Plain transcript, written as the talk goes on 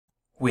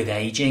With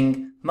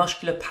aging,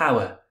 muscular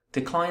power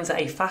declines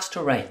at a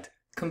faster rate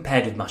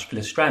compared with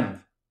muscular strength.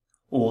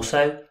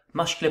 Also,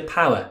 muscular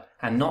power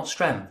and not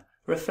strength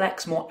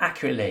reflects more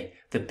accurately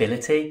the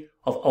ability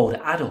of older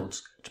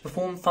adults to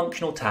perform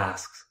functional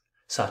tasks,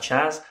 such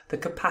as the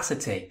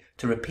capacity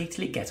to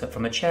repeatedly get up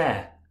from a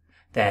chair.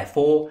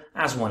 Therefore,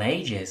 as one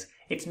ages,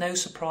 it's no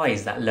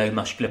surprise that low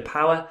muscular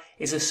power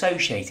is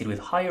associated with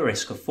higher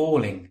risk of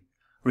falling,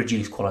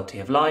 reduced quality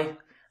of life,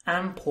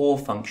 and poor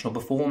functional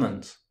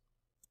performance.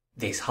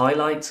 This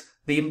highlights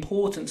the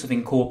importance of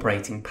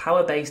incorporating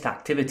power-based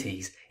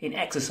activities in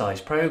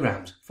exercise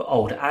programs for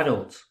older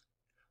adults.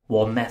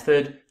 One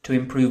method to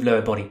improve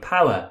lower body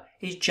power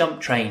is jump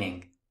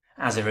training.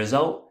 As a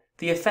result,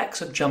 the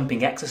effects of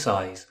jumping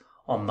exercise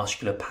on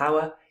muscular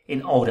power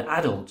in older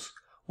adults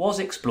was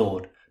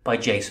explored by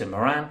Jason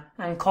Moran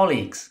and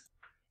colleagues.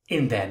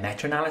 In their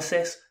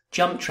meta-analysis,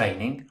 jump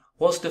training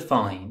was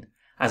defined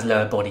as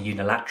lower body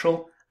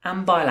unilateral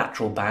and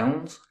bilateral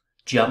bounds,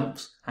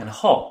 jumps and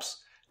hops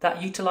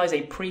that utilize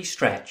a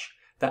pre-stretch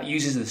that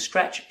uses the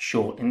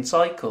stretch-shorten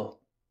cycle.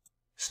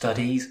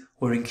 Studies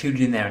were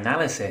included in their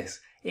analysis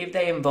if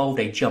they involved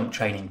a jump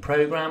training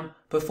program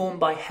performed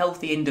by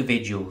healthy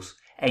individuals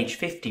aged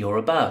 50 or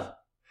above,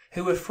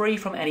 who were free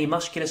from any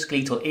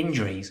musculoskeletal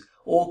injuries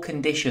or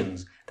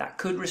conditions that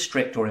could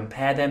restrict or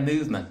impair their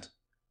movement.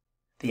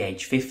 The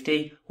age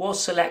 50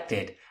 was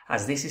selected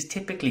as this is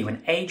typically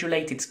when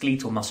age-related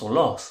skeletal muscle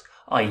loss,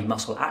 i.e.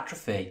 muscle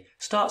atrophy,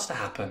 starts to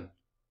happen.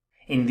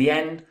 In the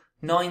end,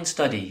 9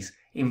 studies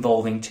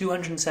involving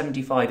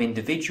 275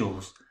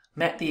 individuals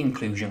met the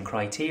inclusion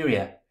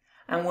criteria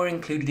and were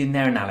included in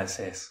their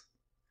analysis.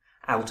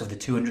 Out of the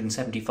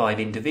 275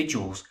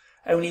 individuals,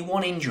 only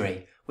one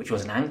injury, which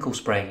was an ankle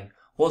sprain,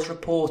 was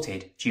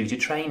reported due to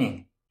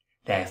training.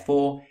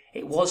 Therefore,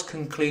 it was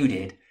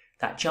concluded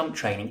that jump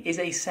training is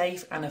a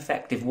safe and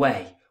effective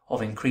way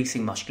of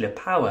increasing muscular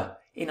power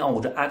in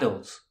older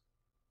adults.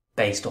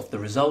 Based off the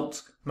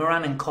results,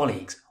 Moran and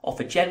colleagues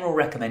offer general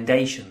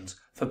recommendations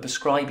for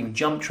prescribing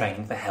jump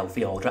training for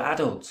healthy older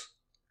adults.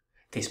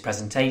 This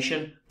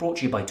presentation, brought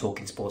to you by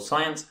Talking Sports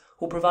Science,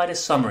 will provide a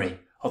summary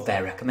of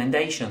their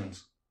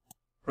recommendations.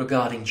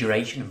 Regarding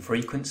duration and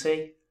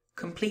frequency,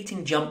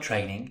 completing jump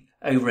training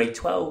over a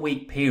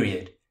 12-week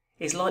period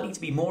is likely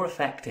to be more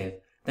effective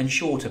than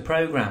shorter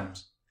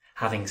programs.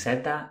 Having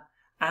said that,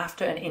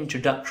 after an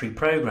introductory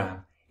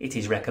program, it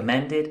is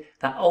recommended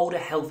that older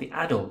healthy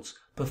adults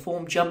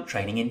perform jump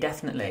training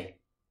indefinitely.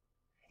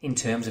 In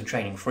terms of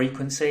training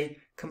frequency,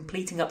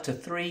 completing up to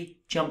 3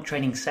 jump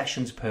training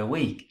sessions per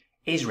week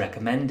is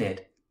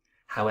recommended.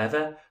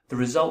 However, the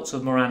results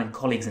of Moran and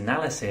colleagues'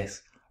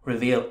 analysis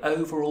reveal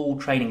overall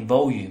training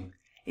volume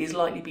is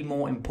likely to be a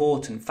more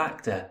important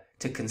factor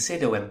to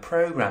consider when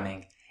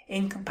programming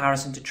in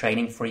comparison to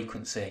training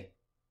frequency.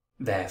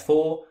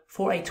 Therefore,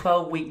 for a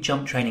 12-week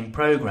jump training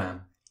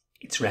program,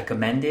 it's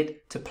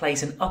recommended to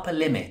place an upper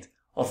limit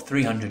of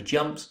 300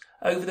 jumps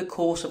over the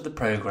course of the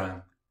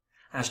program,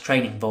 as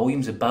training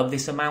volumes above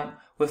this amount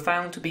were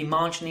found to be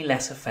marginally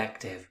less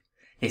effective.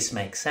 This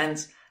makes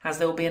sense as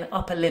there will be an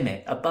upper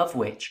limit above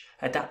which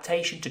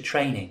adaptation to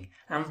training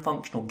and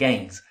functional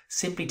gains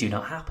simply do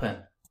not happen.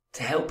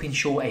 To help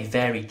ensure a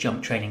varied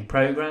jump training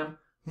program,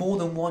 more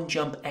than one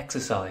jump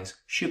exercise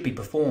should be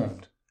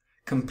performed,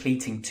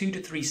 completing 2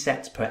 to 3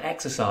 sets per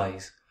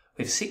exercise,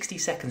 with 60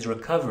 seconds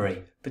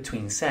recovery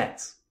between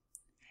sets.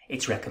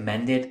 It's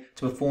recommended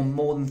to perform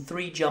more than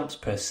 3 jumps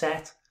per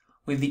set,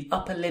 with the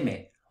upper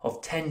limit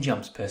of 10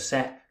 jumps per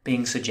set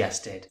being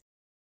suggested.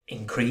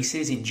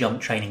 Increases in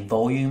jump training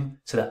volume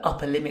to the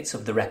upper limits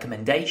of the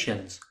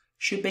recommendations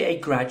should be a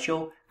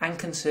gradual and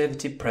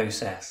conservative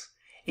process,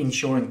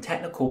 ensuring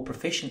technical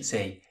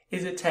proficiency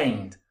is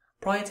attained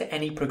prior to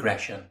any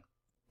progression.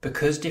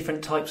 Because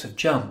different types of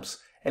jumps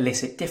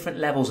elicit different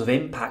levels of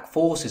impact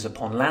forces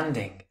upon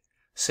landing,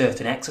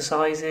 certain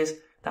exercises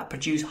that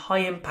produce high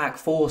impact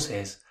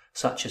forces,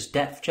 such as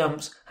depth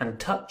jumps and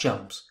tuck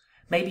jumps,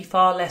 may be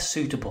far less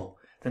suitable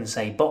than,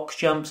 say, box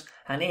jumps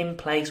and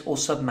in-place or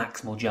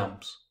submaximal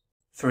jumps.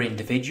 For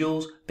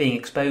individuals being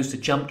exposed to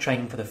jump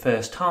training for the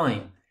first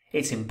time,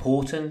 it's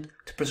important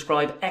to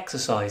prescribe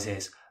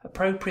exercises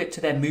appropriate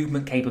to their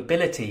movement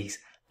capabilities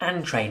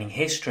and training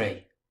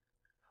history,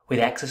 with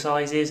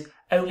exercises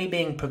only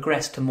being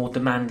progressed to more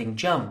demanding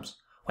jumps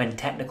when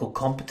technical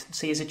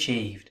competency is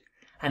achieved,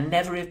 and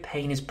never if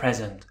pain is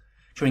present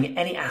during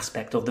any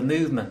aspect of the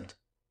movement.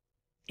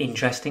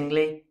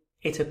 Interestingly,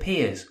 it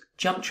appears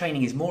jump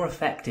training is more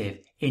effective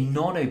in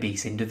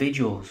non-obese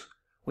individuals,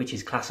 which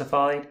is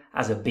classified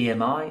as a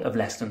BMI of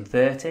less than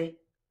 30.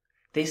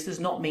 This does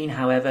not mean,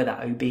 however,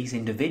 that obese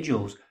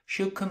individuals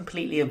should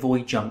completely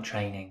avoid jump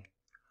training.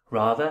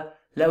 Rather,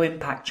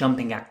 low-impact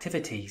jumping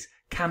activities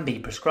can be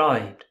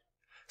prescribed,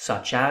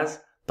 such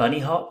as bunny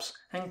hops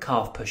and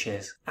calf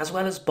pushes, as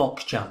well as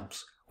box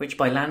jumps, which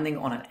by landing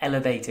on an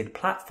elevated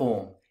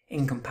platform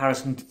in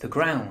comparison to the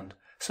ground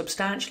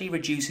substantially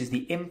reduces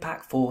the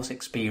impact force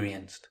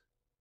experienced.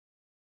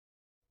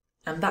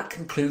 And that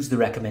concludes the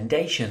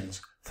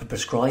recommendations for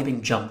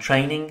prescribing jump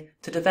training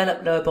to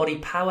develop lower body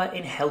power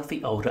in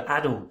healthy older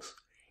adults.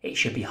 It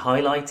should be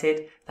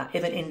highlighted that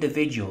if an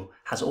individual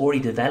has already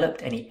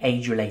developed any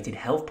age-related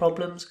health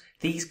problems,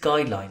 these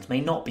guidelines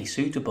may not be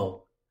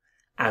suitable.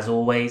 As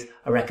always,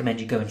 I recommend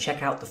you go and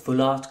check out the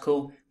full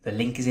article. The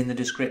link is in the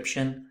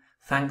description.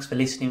 Thanks for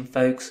listening,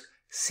 folks.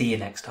 See you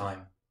next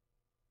time.